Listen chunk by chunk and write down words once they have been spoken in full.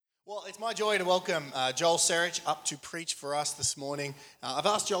Well, it's my joy to welcome Joel Serich up to preach for us this morning. I've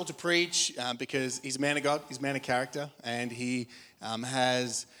asked Joel to preach because he's a man of God, he's a man of character, and he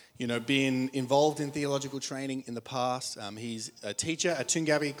has, been involved in theological training in the past. He's a teacher at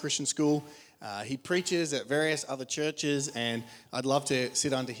Toongabbie Christian School. He preaches at various other churches, and I'd love to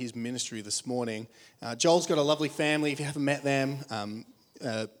sit under his ministry this morning. Joel's got a lovely family. If you haven't met them,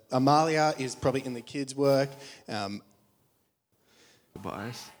 Amalia is probably in the kids' work.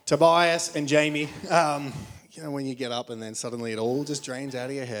 Tobias and Jamie. When you get up and then suddenly it all just drains out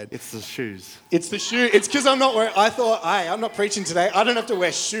of your head. It's the shoes. It's the shoe. It's because I'm not wearing. I thought, I'm not preaching today. I don't have to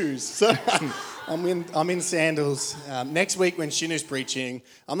wear shoes, so I'm in sandals. Next week when Shinu's preaching,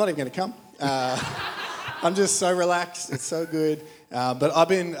 I'm not even going to come. I'm just so relaxed. It's so good. But I've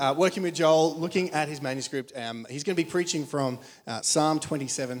been working with Joel, looking at his manuscript. He's going to be preaching from Psalm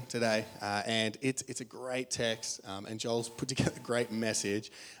 27 today, and it's a great text, and Joel's put together a great message.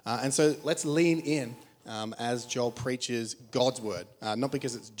 And so let's lean in as Joel preaches God's word, not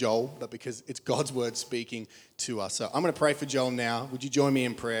because it's Joel, but because it's God's word speaking to us. So I'm going to pray for Joel now. Would you join me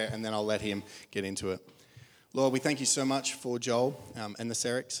in prayer, and then I'll let him get into it. Lord, we thank you so much for Joel and the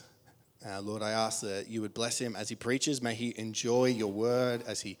Serichs. Lord, I ask that you would bless him as he preaches. May he enjoy your word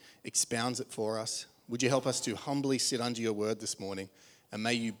as he expounds it for us. Would you help us to humbly sit under your word this morning? And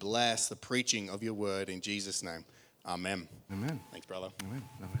may you bless the preaching of your word in Jesus' name. Amen. Amen. Thanks, brother. Amen.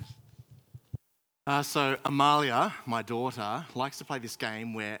 So Amalia, my daughter, likes to play this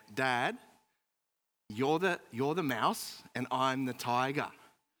game where, Dad, you're the mouse and I'm the tiger.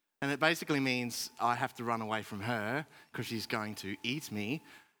 And it basically means I have to run away from her because she's going to eat me.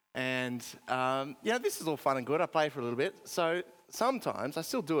 And, this is all fun and good. I play for a little bit. So sometimes I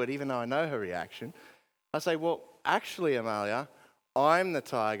still do it, even though I know her reaction. I say, well, actually, Amalia, I'm the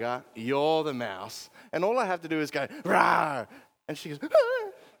tiger, you're the mouse. And all I have to do is go, rah! And she goes, ah!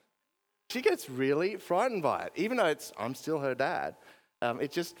 She gets really frightened by it. Even though I'm still her dad,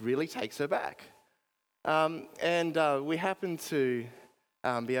 it just really takes her back. We happened to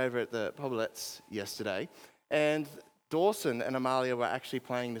be over at the Poblets yesterday, and Dawson and Amalia were actually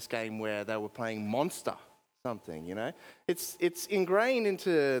playing this game where they were playing Monster something, It's ingrained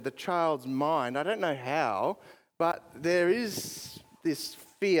into the child's mind. I don't know how, but there is this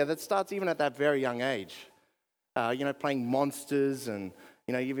fear that starts even at that very young age. Playing monsters, and,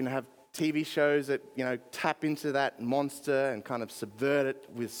 you even have TV shows that, tap into that monster and kind of subvert it,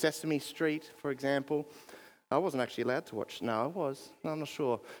 with Sesame Street, for example. I wasn't actually allowed to watch. No, I was. No, I'm not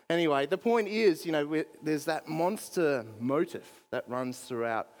sure. Anyway, the point is, there's that monster motive that runs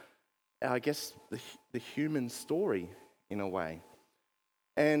throughout, I guess, the human story in a way.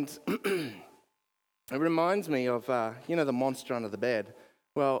 And it reminds me of, the monster under the bed.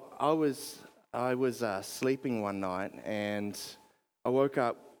 Well, I was sleeping one night and I woke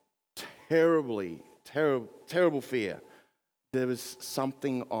up terrible fear. There was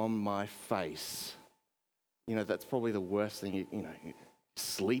something on my face. That's probably the worst thing, you're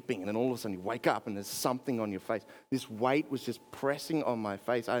sleeping and then all of a sudden you wake up and there's something on your face. This weight was just pressing on my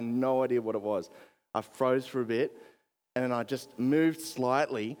face. I had no idea what it was. I froze for a bit and then I just moved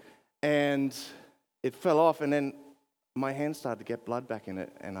slightly and it fell off, and then my hand started to get blood back in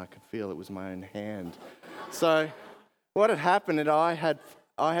it and I could feel it was my own hand. So what had happened is I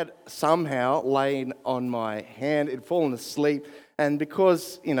had somehow lain on my hand, it had fallen asleep, and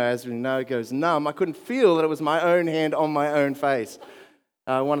because, as we know, it goes numb, I couldn't feel that it was my own hand on my own face.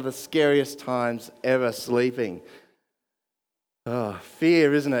 One of the scariest times ever sleeping. Oh,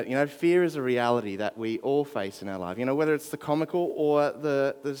 fear, isn't it? Fear is a reality that we all face in our life. Whether it's the comical or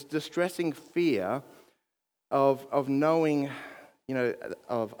the distressing fear of knowing,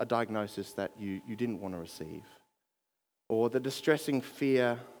 of a diagnosis that you didn't want to receive. Or the distressing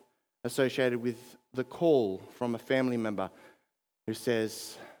fear associated with the call from a family member who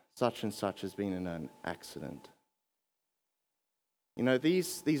says such and such has been in an accident.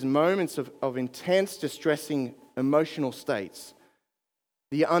 These moments of intense, distressing emotional states,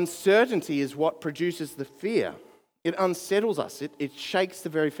 the uncertainty is what produces the fear. It unsettles us. It shakes the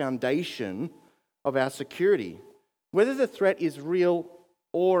very foundation of our security, whether the threat is real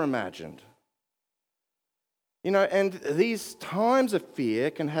or imagined. And these times of fear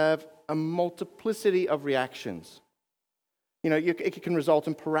can have a multiplicity of reactions. It can result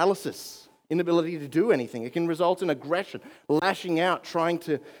in paralysis, inability to do anything. It can result in aggression, lashing out, trying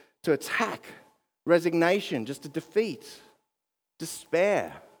to attack, resignation, just a defeat,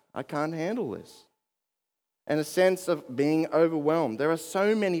 despair. I can't handle this. And a sense of being overwhelmed. There are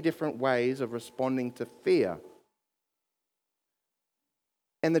so many different ways of responding to fear.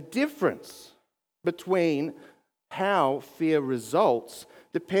 And the difference between how fear results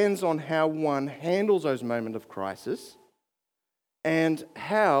depends on how one handles those moments of crisis and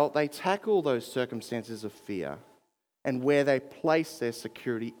how they tackle those circumstances of fear and where they place their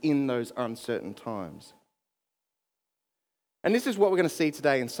security in those uncertain times. And this is what we're going to see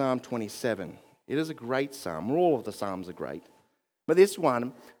today in Psalm 27. It is a great psalm. All of the psalms are great. But this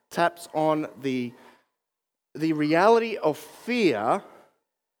one taps on the reality of fear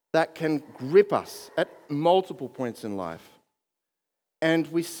that can grip us at multiple points in life. And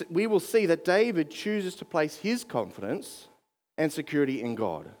we will see that David chooses to place his confidence and security in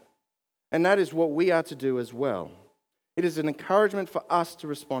God. And that is what we are to do as well. It is an encouragement for us to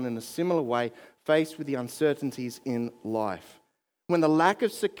respond in a similar way faced with the uncertainties in life. When the lack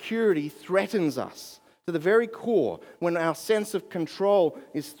of security threatens us to the very core, when our sense of control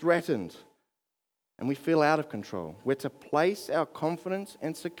is threatened and we feel out of control, we're to place our confidence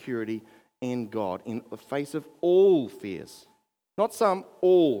and security in God in the face of all fears. Not some,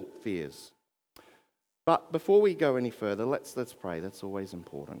 all fears. But before we go any further, let's pray. That's always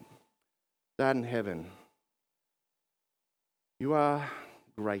important. Dad in heaven, you are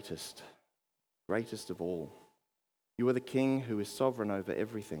greatest of all. You are the King who is sovereign over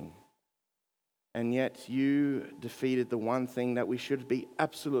everything. And yet you defeated the one thing that we should be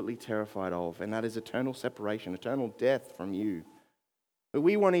absolutely terrified of, and that is eternal separation, eternal death from you. But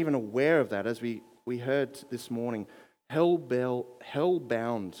we weren't even aware of that, as we heard this morning,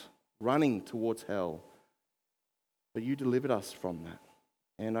 hell-bound, running towards hell. But you delivered us from that.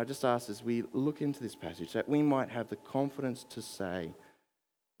 And I just ask, as we look into this passage, that we might have the confidence to say,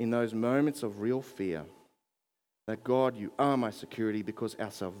 in those moments of real fear, that God, you are my security because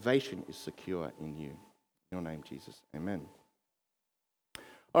our salvation is secure in you. In your name, Jesus. Amen.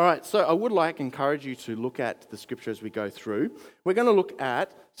 All right, so I would encourage you to look at the scripture as we go through. We're going to look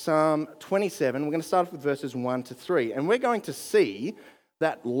at Psalm 27. We're going to start off with verses 1 to 3. And we're going to see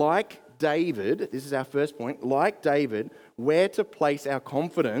that, like David, this is our first point, like David, we're to place our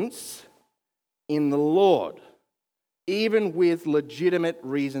confidence in the Lord, even with legitimate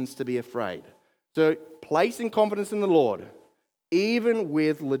reasons to be afraid. So, placing confidence in the Lord, even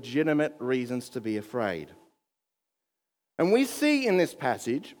with legitimate reasons to be afraid. And we see in this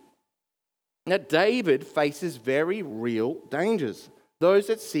passage that David faces very real dangers, those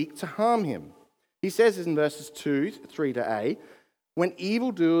that seek to harm him. He says in verses 2, 3 to A, when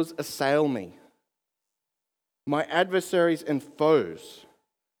evildoers assail me, my adversaries and foes,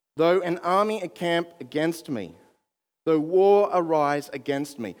 though an army encamp against me, though war arise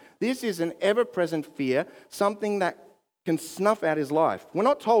against me. This is an ever-present fear, something that can snuff out his life. We're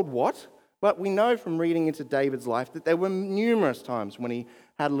not told what, but we know from reading into David's life that there were numerous times when he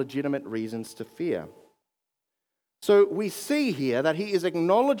had legitimate reasons to fear. So we see here that he is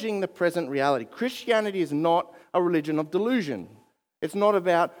acknowledging the present reality. Christianity is not a religion of delusion. It's not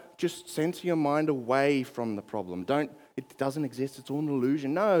about just center your mind away from the problem. It doesn't exist, it's all an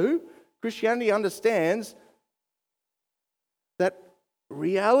illusion. No, Christianity understands that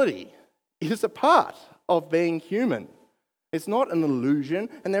reality is a part of being human. It's not an illusion,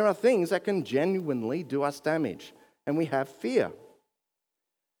 and there are things that can genuinely do us damage, and we have fear.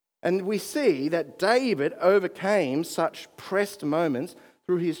 And we see that David overcame such pressed moments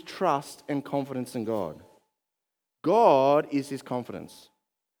through his trust and confidence in God. God is his confidence.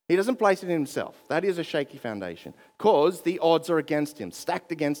 He doesn't place it in himself. That is a shaky foundation, because the odds are against him,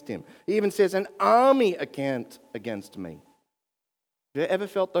 stacked against him. He even says, an army encamped against me. Have you ever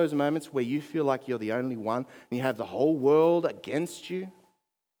felt those moments where you feel like you're the only one and you have the whole world against you?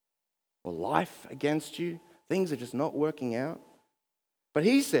 Or life against you? Things are just not working out. But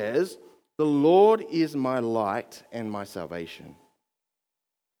he says, the Lord is my light and my salvation.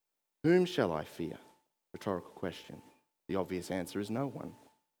 Whom shall I fear? Rhetorical question. The obvious answer is no one.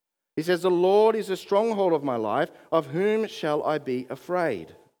 He says, the Lord is a stronghold of my life. Of whom shall I be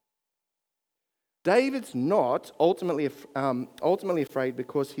afraid? David's not ultimately afraid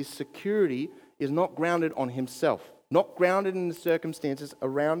because his security is not grounded on himself, not grounded in the circumstances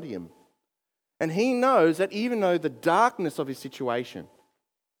around him. And he knows that even though the darkness of his situation,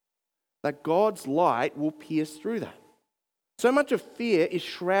 that God's light will pierce through that. So much of fear is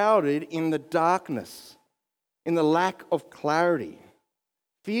shrouded in the darkness, in the lack of clarity.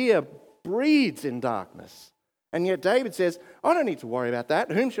 Fear breeds in darkness. And yet David says, I don't need to worry about that.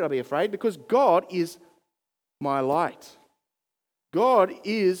 Whom should I be afraid? Because God is my light. God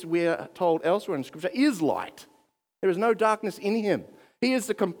is, we're told elsewhere in Scripture, is light. There is no darkness in him. He is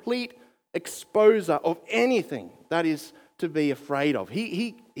the complete exposer of anything that is to be afraid of.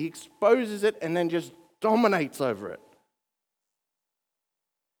 He exposes it and then just dominates over it.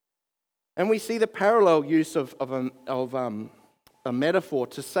 And we see the parallel use of a metaphor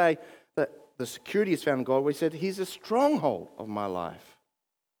to say that the security is found in God, where he said, he's a stronghold of my life.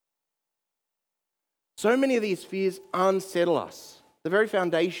 So many of these fears unsettle us. The very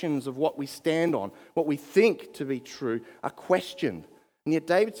foundations of what we stand on, what we think to be true, are questioned. And yet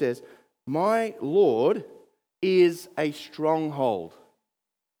David says, my Lord is a stronghold.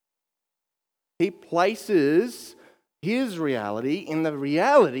 He places his reality in the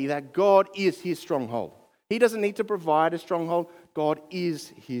reality that God is his stronghold. He doesn't need to provide a stronghold. God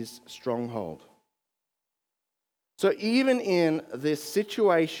is his stronghold. So even in this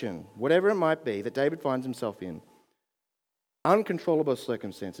situation, whatever it might be that David finds himself in, uncontrollable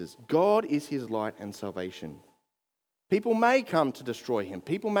circumstances, God is his light and salvation. People may come to destroy him.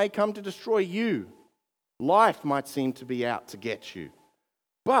 People may come to destroy you. Life might seem to be out to get you.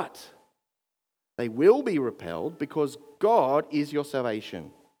 But they will be repelled because God is your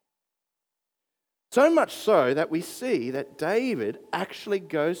salvation. So much so that we see that David actually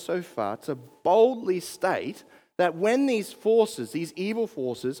goes so far to boldly state that when these forces, these evil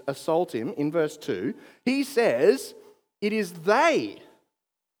forces, assault him, in verse 2, he says, it is they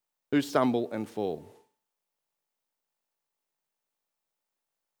who stumble and fall.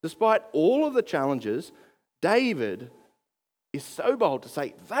 Despite all of the challenges, David is so bold to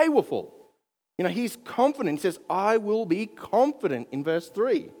say they will fall. You know, he's confident. He says, I will be confident in verse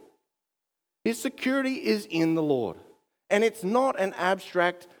 3. His security is in the Lord. And it's not an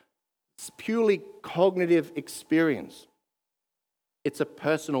abstract, purely cognitive experience. It's a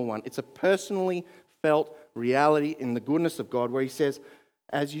personal one. It's a personally felt reality in the goodness of God, where he says,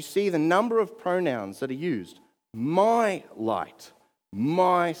 as you see the number of pronouns that are used, my light,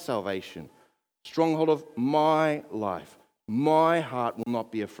 my salvation, stronghold of my life, my heart will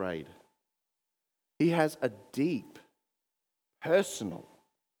not be afraid. He has a deep, personal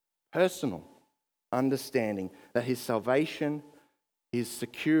understanding that his salvation, his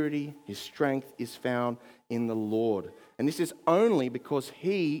security, his strength is found in the Lord. And this is only because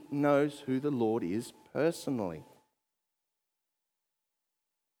he knows who the Lord is personally.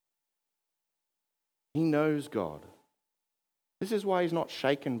 He knows God. This is why he's not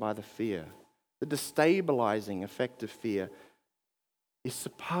shaken by the fear. The destabilizing effect of fear is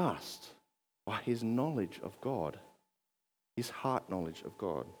surpassed by his knowledge of God, his heart knowledge of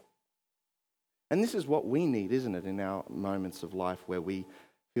God. And this is what we need, isn't it, in our moments of life where we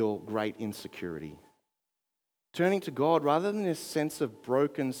feel great insecurity. Turning to God rather than this sense of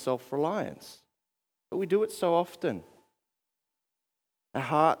broken self-reliance. But we do it so often. Our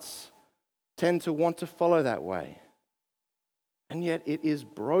hearts tend to want to follow that way. And yet it is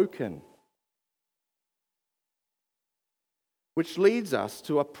broken. Which leads us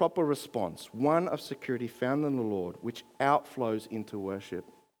to a proper response, one of security found in the Lord, which outflows into worship.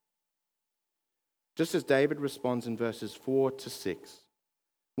 Just as David responds in verses 4 to 6,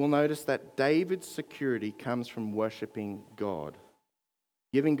 we'll notice that David's security comes from worshipping God,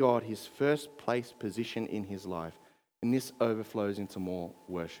 giving God his first place position in his life, and this overflows into more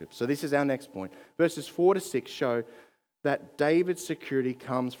worship. So this is our next point. Verses 4 to 6 show that David's security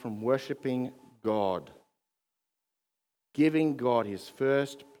comes from worshipping God, giving God his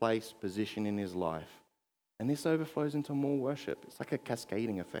first place position in his life, and this overflows into more worship. It's like a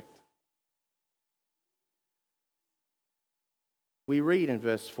cascading effect. We read in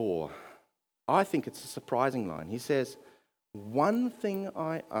verse 4, I think it's a surprising line. He says, one thing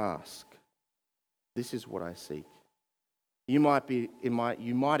I ask, this is what I seek. You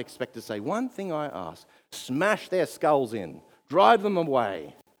might expect to say, one thing I ask, smash their skulls in, drive them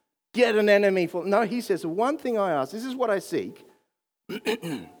away, get an enemy for... No, he says, one thing I ask, this is what I seek.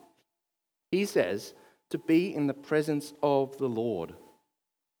 He says, to be in the presence of the Lord.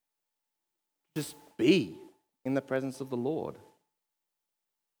 Just be in the presence of the Lord.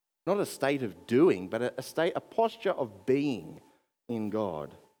 Not a state of doing, but a posture of being in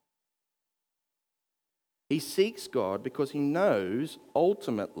God. He seeks God because he knows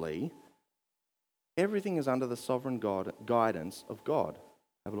ultimately everything is under the sovereign guidance of God.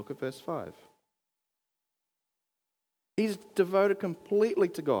 Have a look at verse 5. He's devoted completely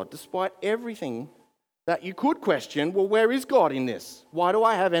to God, despite everything that you could question. Well, where is God in this? Why do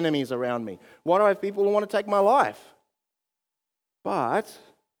I have enemies around me? Why do I have people who want to take my life? But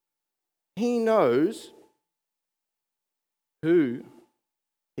he knows who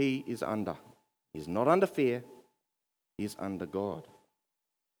he is under. He's not under fear. He's under God.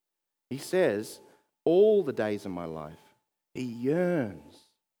 He says, all the days of my life, he yearns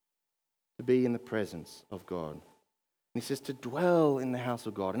to be in the presence of God. And he says to dwell in the house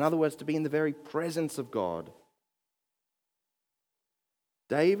of God. In other words, to be in the very presence of God.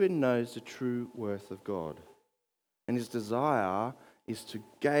 David knows the true worth of God. and his desire is to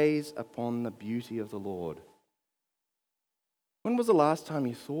gaze upon the beauty of the Lord. When was the last time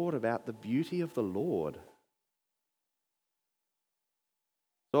you thought about the beauty of the Lord?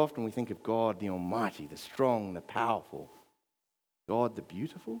 So often we think of God, the Almighty, the strong, the powerful. God, the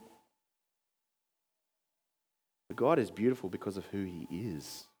beautiful. But God is beautiful because of who he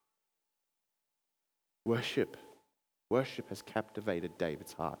is. Worship has captivated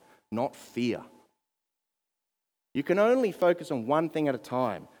David's heart, not fear. You can only focus on one thing at a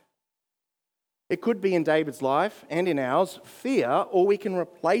time. It could be in David's life and in ours, fear, or we can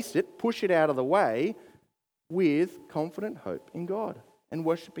replace it, push it out of the way with confident hope in God and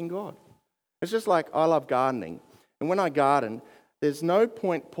worshiping God. It's just like I love gardening. And when I garden, there's no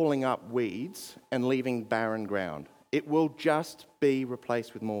point pulling up weeds and leaving barren ground. It will just be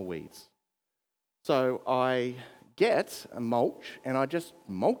replaced with more weeds. So I get a mulch and I just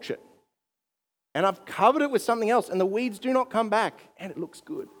mulch it. And I've covered it with something else and the weeds do not come back and it looks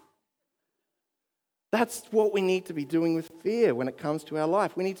good. That's what we need to be doing with fear when it comes to our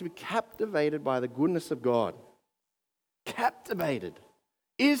life. We need to be captivated by the goodness of God. Captivated.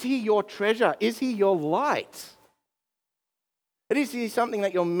 Is he your treasure? Is he your light? Is he something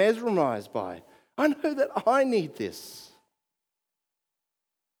that you're mesmerized by? I know that I need this.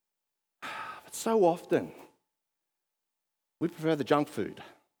 But so often, we prefer the junk food.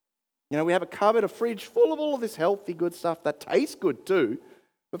 You know, we have a cupboard, a fridge full of all of this healthy, good stuff that tastes good too,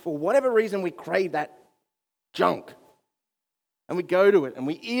 but for whatever reason, we crave that junk. And we go to it and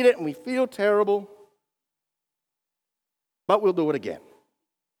we eat it and we feel terrible, but we'll do it again.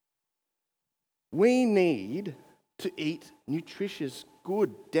 We need to eat nutritious,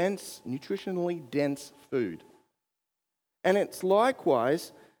 good, dense, nutritionally dense food. And it's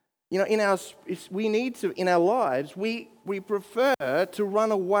likewise, you know, in our lives, we prefer to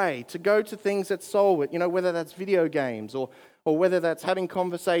run away, to go to things that solve it, you know, whether that's video games or whether that's having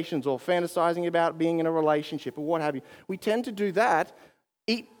conversations or fantasizing about being in a relationship or what have you. We tend to do that,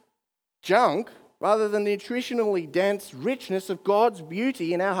 eat junk, rather than the nutritionally dense richness of God's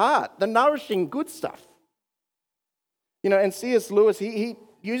beauty in our heart, the nourishing good stuff. You know, and C.S. Lewis, he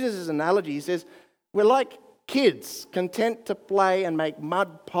uses this analogy. He says, we're like kids content to play and make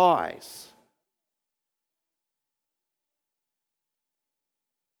mud pies,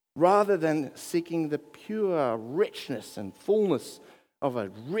 rather than seeking the pure richness and fullness of a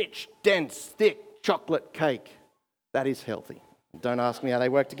rich, dense, thick chocolate cake that is healthy. Don't ask me how they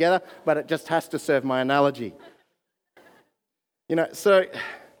work together, but it just has to serve my analogy. You know, so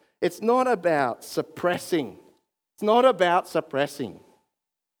it's not about suppressing. It's not about suppressing,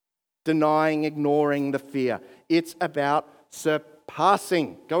 denying, ignoring the fear. It's about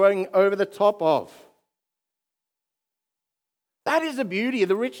surpassing, going over the top of. That is the beauty,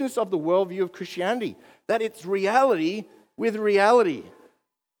 the richness of the worldview of Christianity, that it's reality with reality.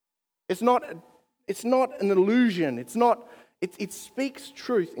 It's not an illusion. It speaks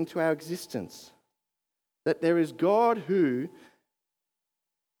truth into our existence. That there is God who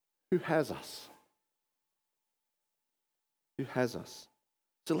has us. Who has us.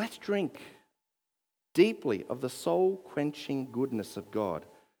 So let's drink deeply of the soul-quenching goodness of God.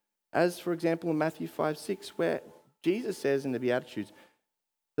 As, for example, in Matthew 5:6, where Jesus says in the Beatitudes,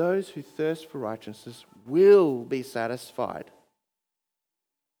 those who thirst for righteousness will be satisfied.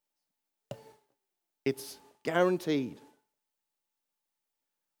 It's guaranteed.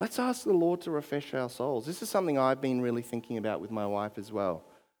 Let's ask the Lord to refresh our souls. This is something I've been really thinking about with my wife as well.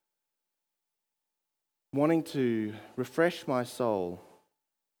 Wanting to refresh my soul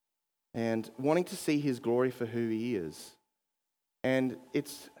and wanting to see his glory for who he is. And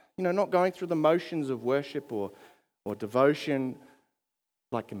it's, you know, not going through the motions of worship or devotion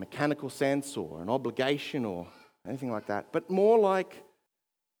like a mechanical sense or an obligation or anything like that, but more like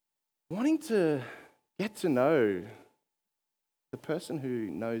wanting to get to know the person who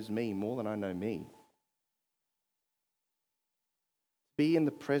knows me more than I know me. Be in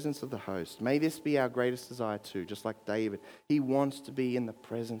the presence of the host. May this be our greatest desire too, just like David. He wants to be in the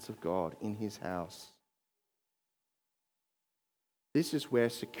presence of God in his house. This is where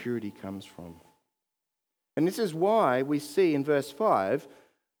security comes from. And this is why we see in verse 5,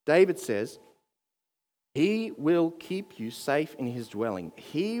 David says, he will keep you safe in his dwelling.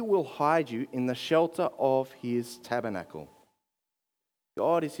 He will hide you in the shelter of his tabernacle.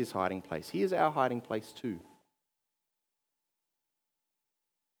 God is his hiding place. He is our hiding place too.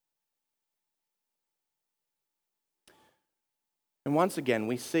 And once again,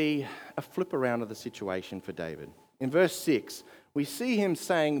 we see a flip around of the situation for David. In verse 6, we see him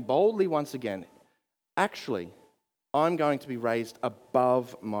saying boldly once again, actually, I'm going to be raised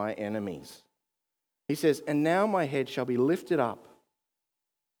above my enemies. He says, and now my head shall be lifted up.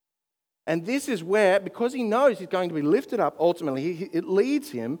 And this is where, because he knows he's going to be lifted up, ultimately, it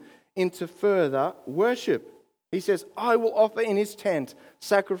leads him into further worship. He says, I will offer in his tent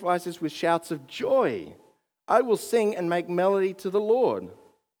sacrifices with shouts of joy. I will sing and make melody to the Lord.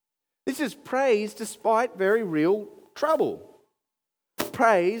 This is praise despite very real trouble.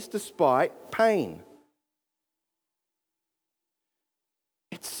 Praise despite pain.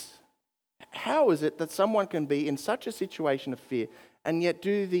 How is it that someone can be in such a situation of fear and yet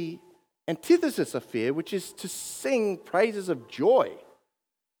do the antithesis of fear, which is to sing praises of joy?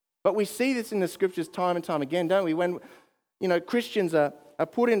 But we see this in the scriptures time and time again, don't we? When Christians are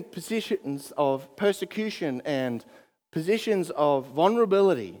put in positions of persecution and positions of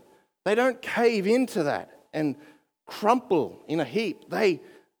vulnerability, they don't cave into that and crumple in a heap. They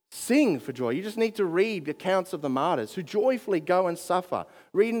sing for joy. You just need to read accounts of the martyrs who joyfully go and suffer.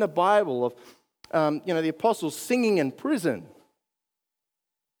 Read in the Bible of the apostles singing in prison.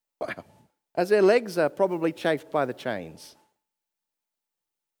 Wow. As their legs are probably chafed by the chains.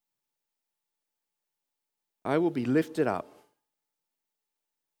 I will be lifted up,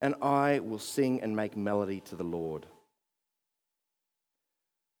 and I will sing and make melody to the Lord.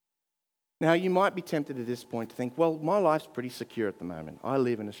 Now, you might be tempted at this point to think, well, my life's pretty secure at the moment. I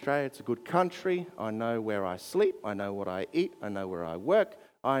live in Australia. It's a good country. I know where I sleep. I know what I eat. I know where I work.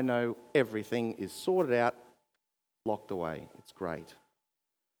 I know everything is sorted out, locked away. It's great.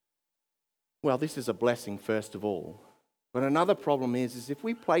 Well, this is a blessing, first of all. But another problem is if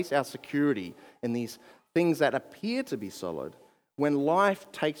we place our security in these things that appear to be solid, when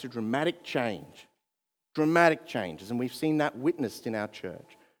life takes a dramatic changes, and we've seen that witnessed in our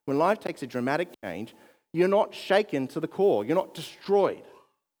church, when life takes a dramatic change, you're not shaken to the core. You're not destroyed.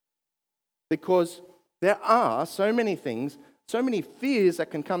 Because there are so many things, so many fears that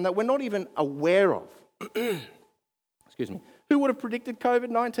can come that we're not even aware of. Excuse me. Who would have predicted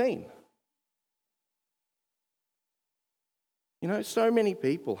COVID-19? So many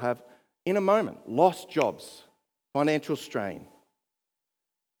people have, in a moment, lost jobs, financial strain,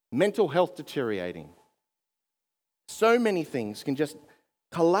 mental health deteriorating. So many things can just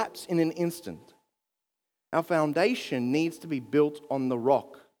collapse in an instant. Our foundation needs to be built on the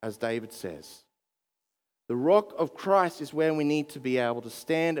rock, as David says. The rock of Christ is where we need to be able to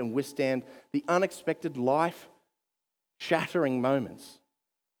stand and withstand the unexpected life-shattering moments.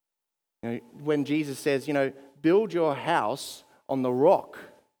 When Jesus says, build your house on the rock.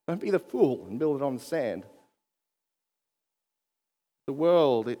 Don't be the fool and build it on the sand. The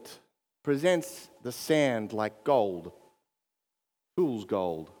world, it presents the sand like gold. Fool's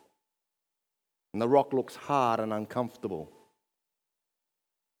gold. And the rock looks hard and uncomfortable.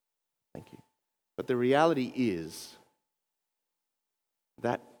 Thank you. But the reality is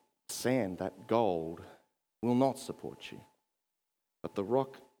that sand, that gold, will not support you. But the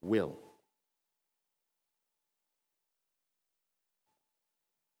rock will.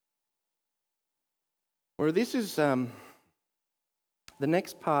 Or this is the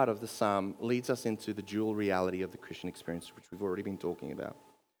next part of the psalm leads us into the dual reality of the Christian experience, which we've already been talking about.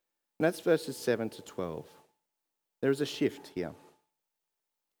 And that's verses 7 to 12. There is a shift here.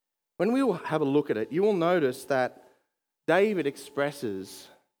 When we will have a look at it, you will notice that David expresses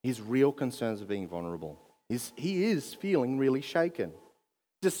his real concerns of being vulnerable. He is feeling really shaken,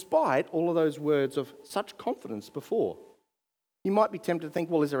 despite all of those words of such confidence before. You might be tempted to think,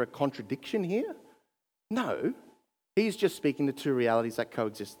 well, is there a contradiction here? No. He's just speaking to two realities that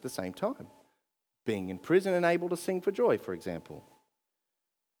coexist at the same time. Being in prison and able to sing for joy, for example.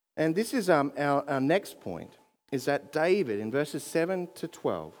 And this is our next point, is that David, in verses 7 to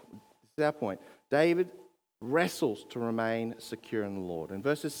 12, this is our point, David wrestles to remain secure in the Lord. In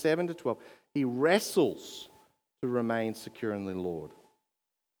verses 7 to 12, he wrestles to remain secure in the Lord.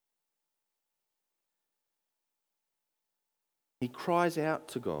 He cries out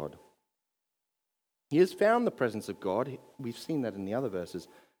to God. He has found the presence of God. We've seen that in the other verses.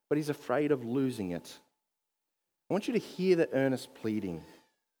 But he's afraid of losing it. I want you to hear the earnest pleading.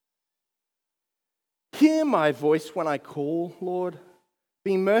 Hear my voice when I call, Lord.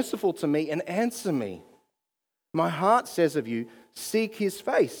 Be merciful to me and answer me. My heart says of you, seek his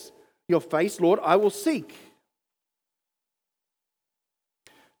face. Your face, Lord, I will seek.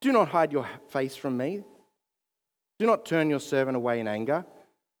 Do not hide your face from me. Do not turn your servant away in anger.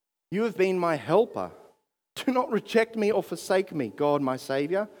 You have been my helper. Do not reject me or forsake me, God, my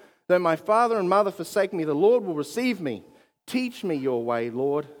Saviour. Though my father and mother forsake me, the Lord will receive me. Teach me your way,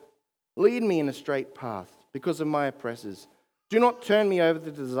 Lord. Lead me in a straight path because of my oppressors. Do not turn me over to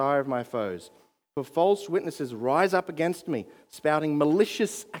the desire of my foes. For false witnesses rise up against me, spouting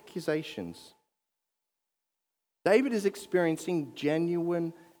malicious accusations. David is experiencing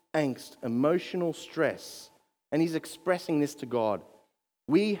genuine angst, emotional stress, and he's expressing this to God.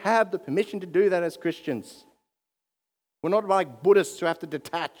 We have the permission to do that as Christians. We're not like Buddhists who have to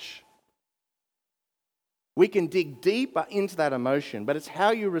detach. We can dig deeper into that emotion, but it's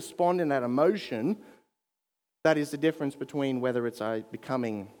how you respond in that emotion that is the difference between whether it's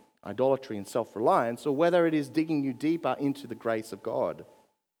becoming idolatry and self-reliance or whether it is digging you deeper into the grace of God.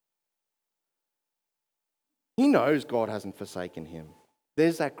 He knows God hasn't forsaken him.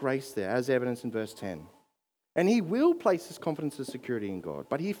 There's that grace there, as evidenced in verse 10. And he will place his confidence and security in God,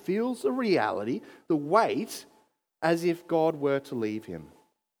 but he feels the reality, the weight, as if God were to leave him.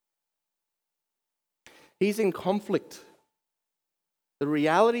 He's in conflict. The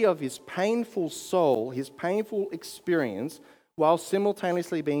reality of his painful soul, his painful experience, while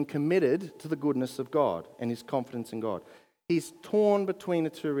simultaneously being committed to the goodness of God and his confidence in God. He's torn between the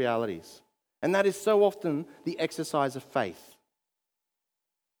two realities. And that is so often the exercise of faith.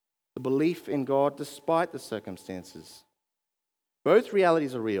 The belief in God despite the circumstances. Both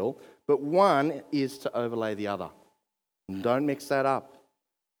realities are real, but one is to overlay the other. And don't mix that up.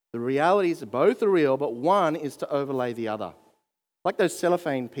 The realities, both are real, but one is to overlay the other. Like those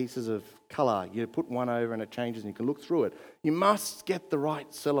cellophane pieces of colour, you put one over and it changes and you can look through it. You must get the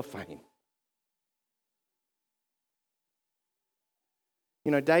right cellophane.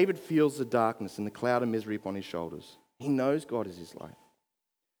 You know, David feels the darkness and the cloud of misery upon his shoulders. He knows God is his light.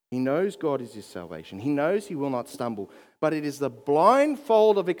 He knows God is his salvation. He knows he will not stumble. But it is the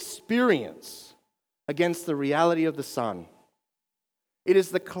blindfold of experience against the reality of the sun. It is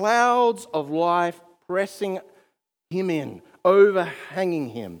the clouds of life pressing him in, overhanging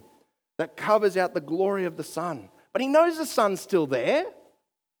him, that covers out the glory of the sun. But he knows the sun's still there.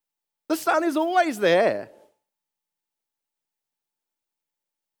 The sun is always there.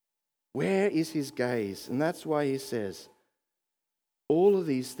 Where is his gaze? And that's why he says, all of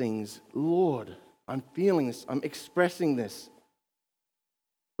these things, Lord, I'm feeling this, I'm expressing this.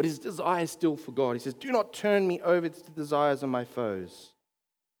 But his desire is still for God. He says, do not turn me over to the desires of my foes.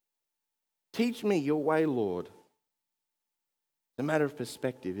 Teach me your way, Lord. It's a matter of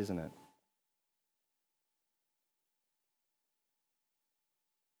perspective, isn't it?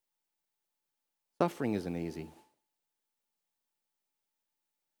 Suffering isn't easy.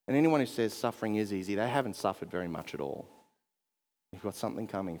 And anyone who says suffering is easy, they haven't suffered very much at all. You've got something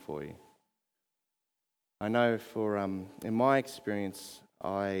coming for you. I know in my experience,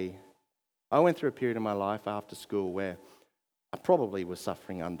 I went through a period of my life after school where I probably was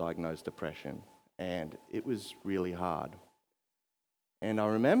suffering undiagnosed depression, and it was really hard. And I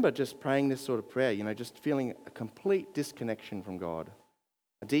remember just praying this sort of prayer, just feeling a complete disconnection from God,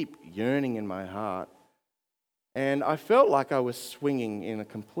 a deep yearning in my heart. And I felt like I was swinging in a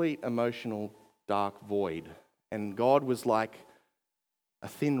complete emotional dark void, and God was like a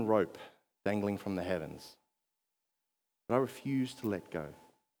thin rope dangling from the heavens. But I refused to let go.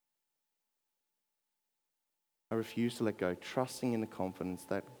 I refused to let go, trusting in the confidence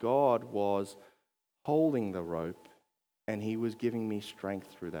that God was holding the rope and he was giving me strength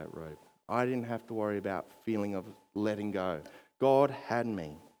through that rope. I didn't have to worry about feeling of letting go. God had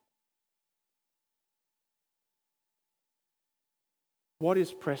me. What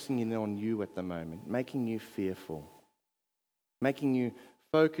is pressing in on you at the moment, making you fearful, making you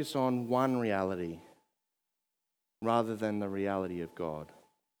focus on one reality rather than the reality of God?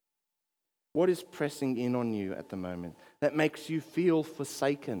 What is pressing in on you at the moment that makes you feel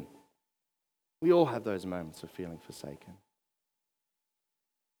forsaken? We all have those moments of feeling forsaken.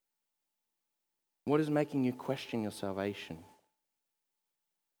 What is making you question your salvation?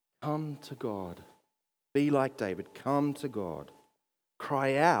 Come to God. Be like David. Come to God.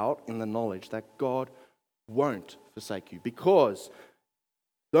 Cry out in the knowledge that God won't forsake you, because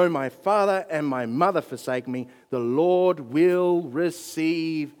though my father and my mother forsake me, the Lord will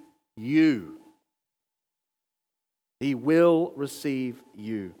receive you. He will receive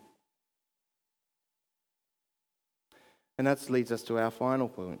you. And that leads us to our final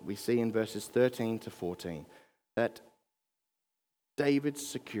point. We see in verses 13 to 14 that David's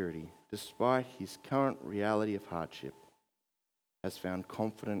security, despite his current reality of hardship, has found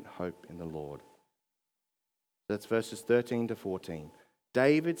confident hope in the Lord. That's verses 13 to 14.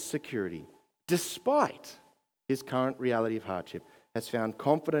 David's security, despite his current reality of hardship, has found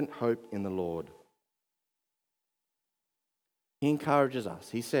confident hope in the Lord. He encourages us.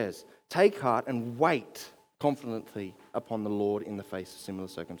 He says, take heart and wait confidently upon the Lord in the face of similar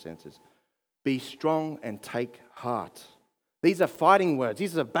circumstances. Be strong and take heart. These are fighting words.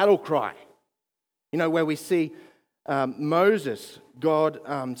 These are a battle cry. Where we see Moses, God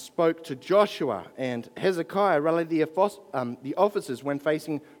spoke to Joshua, and Hezekiah rallied the officers when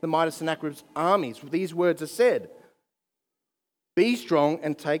facing the mighty Sennacherib's armies. These words are said, "Be strong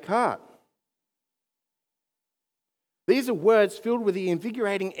and take heart." These are words filled with the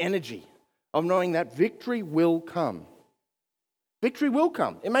invigorating energy of knowing that victory will come. Victory will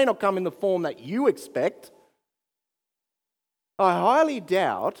come. It may not come in the form that you expect. I highly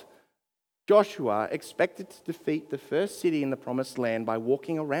doubt Joshua expected to defeat the first city in the promised land by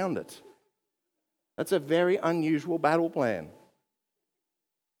walking around it. That's a very unusual battle plan.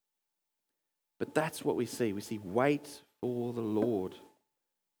 But that's what we see. We see wait for the Lord.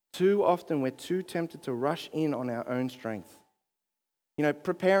 Too often we're too tempted to rush in on our own strength.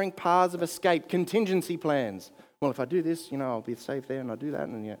 Preparing paths of escape, contingency plans. Well, if I do this, I'll be safe there, and I'll do that.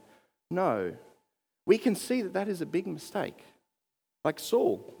 No. We can see that is a big mistake. Like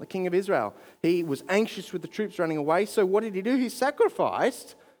Saul, the king of Israel. He was anxious with the troops running away, so what did he do? He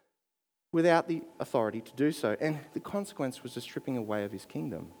sacrificed without the authority to do so. And the consequence was the stripping away of his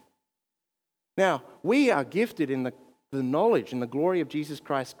kingdom. Now, we are gifted in the knowledge and the glory of Jesus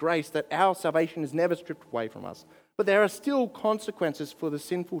Christ's grace that our salvation is never stripped away from us. But there are still consequences for the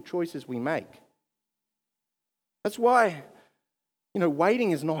sinful choices we make. That's why,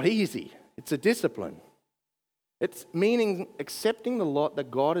 waiting is not easy. It's a discipline. It's meaning accepting the lot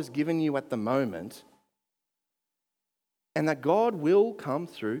that God has given you at the moment and that God will come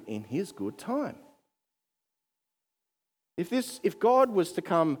through in His good time. If God was to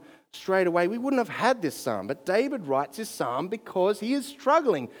come straight away, we wouldn't have had this psalm. But David writes this psalm because he is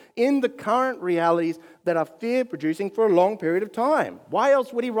struggling in the current realities that are fear-producing for a long period of time. Why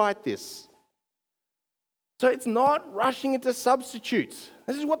else would he write this? So it's not rushing into substitutes.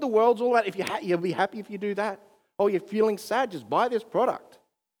 This is what the world's all about. If you'll be happy if you do that. Oh, you're feeling sad, just buy this product.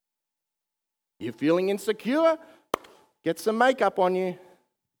 You're feeling insecure, get some makeup on you.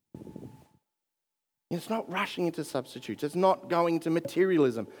 It's not rushing into substitutes. It's not going into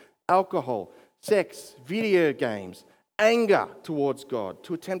materialism, alcohol, sex, video games, anger towards God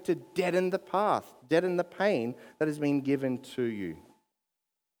to attempt to deaden the path, deaden the pain that has been given to you.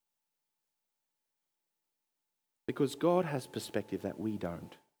 Because God has perspective that we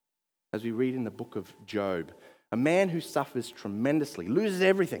don't. As we read in the book of Job, a man who suffers tremendously, loses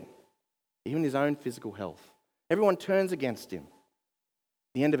everything, even his own physical health. Everyone turns against him.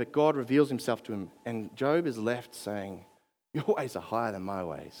 At the end of it, God reveals himself to him, and Job is left saying, "Your ways are higher than my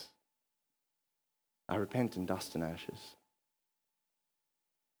ways. I repent in dust and ashes."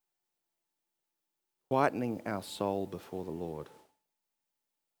 Quietening our soul before the Lord.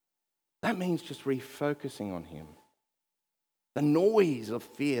 That means just refocusing on Him. The noise of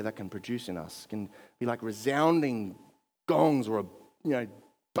fear that can produce in us can be like resounding gongs or a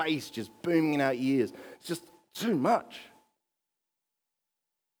bass just booming in our ears. It's just too much.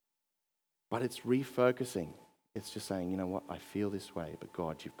 But it's refocusing. It's just saying, you know what, I feel this way, but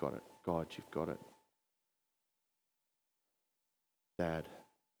God, you've got it. God, you've got it. Dad,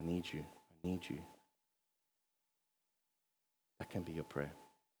 I need you. I need you. That can be your prayer.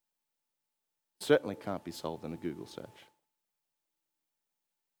 Certainly can't be solved in a Google search.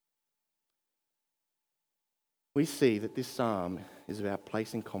 We see that this psalm is about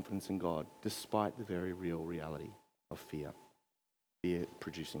placing confidence in God despite the very real reality of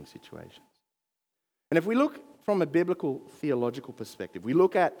fear-producing situations. And if we look from a biblical theological perspective, we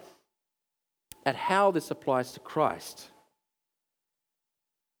look at how this applies to Christ,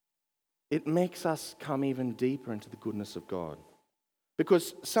 it makes us come even deeper into the goodness of God.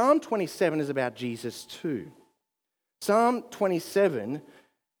 Because Psalm 27 is about Jesus too. Psalm 27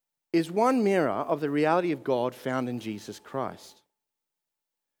 is one mirror of the reality of God found in Jesus Christ.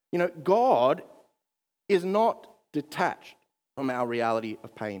 God is not detached from our reality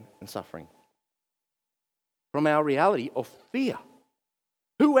of pain and suffering, from our reality of fear.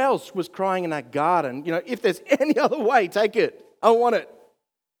 Who else was crying in that garden, if there's any other way, take it. I want it.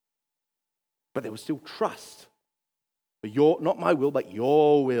 But there was still trust. Not my will, but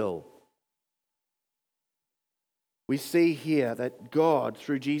your will. We see here that God,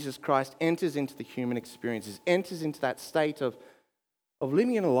 through Jesus Christ, enters into the human experiences, enters into that state of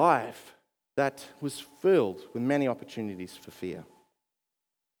living in a life that was filled with many opportunities for fear.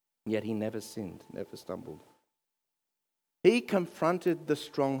 Yet he never sinned, never stumbled. He confronted the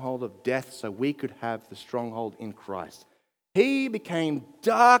stronghold of death so we could have the stronghold in Christ. He became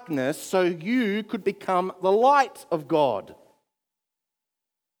darkness so you could become the light of God.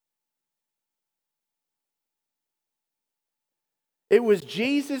 It was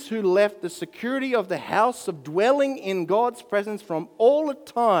Jesus who left the security of the house of dwelling in God's presence from all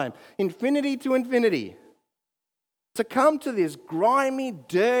time, infinity to infinity, to come to this grimy,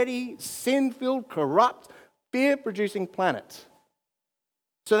 dirty, sin-filled, corrupt, fear-producing planet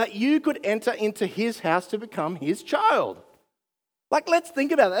so that you could enter into his house to become his child. Like, let's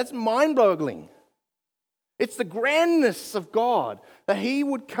think about it. That's mind-boggling. It's the grandness of God that he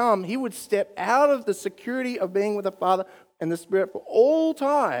would come, he would step out of the security of being with the Father and the Spirit for all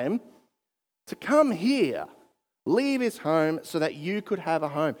time to come here, leave his home so that you could have a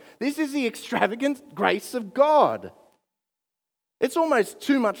home. This is the extravagant grace of God. It's almost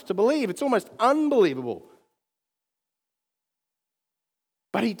too much to believe. It's almost unbelievable.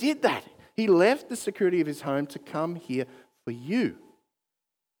 But he did that. He left the security of his home to come here for you.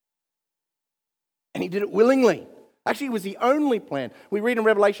 And he did it willingly. Actually, it was the only plan. We read in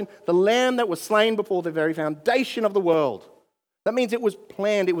Revelation, the lamb that was slain before the very foundation of the world. That means it was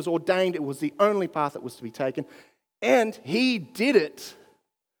planned, it was ordained, it was the only path that was to be taken. And he did it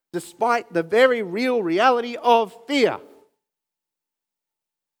despite the very real reality of fear.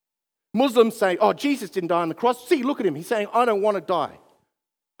 Muslims say, oh, Jesus didn't die on the cross. See, look at him. He's saying, I don't want to die.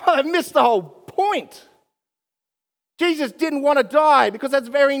 Oh, they've missed the whole point. Jesus didn't want to die because that's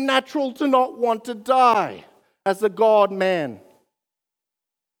very natural to not want to die as the God-man.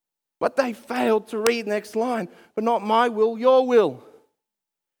 But they failed to read the next line, but not my will, your will.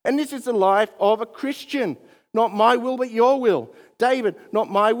 And this is the life of a Christian. Not my will, but your will. David, not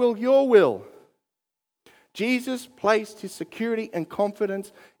my will, your will. Jesus placed his security and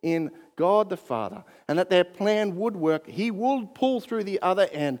confidence in God the Father, and that their plan would work. He would pull through the other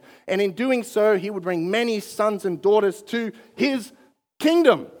end, and in doing so, he would bring many sons and daughters to his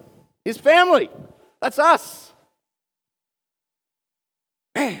kingdom, his family. That's us.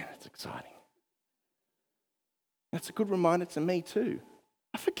 Man, that's exciting. That's a good reminder to me too.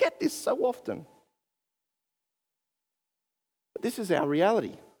 I forget this so often. But this is our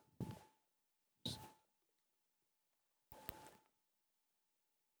reality.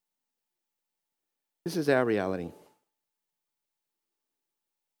 This is our reality.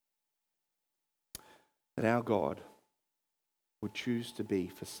 That our God would choose to be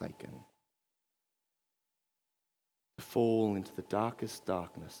forsaken, to fall into the darkest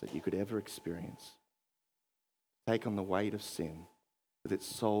darkness that you could ever experience, take on the weight of sin with its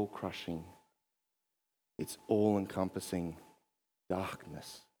soul-crushing, its all-encompassing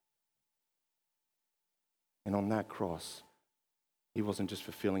darkness. And on that cross, he wasn't just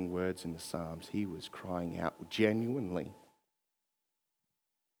fulfilling words in the Psalms. He was crying out genuinely,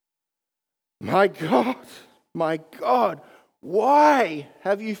 my God, why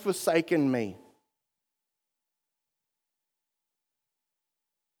have you forsaken me?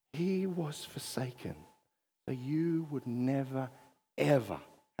 He was forsaken, so you would never, ever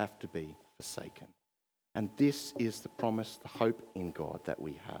have to be forsaken. And this is the promise, the hope in God that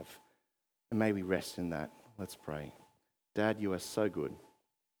we have. And may we rest in that. Let's pray. Dad, you are so good.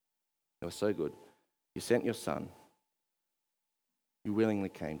 You are so good. You sent your son. You willingly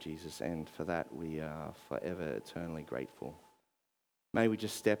came, Jesus, and for that we are forever eternally grateful. May we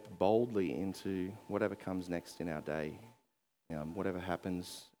just step boldly into whatever comes next in our day, whatever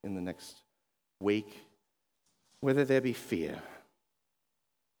happens in the next week, whether there be fear,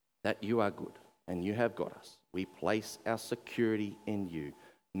 that you are good and you have got us. We place our security in you,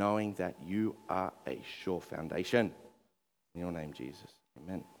 knowing that you are a sure foundation. In your name, Jesus.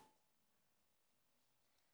 Amen.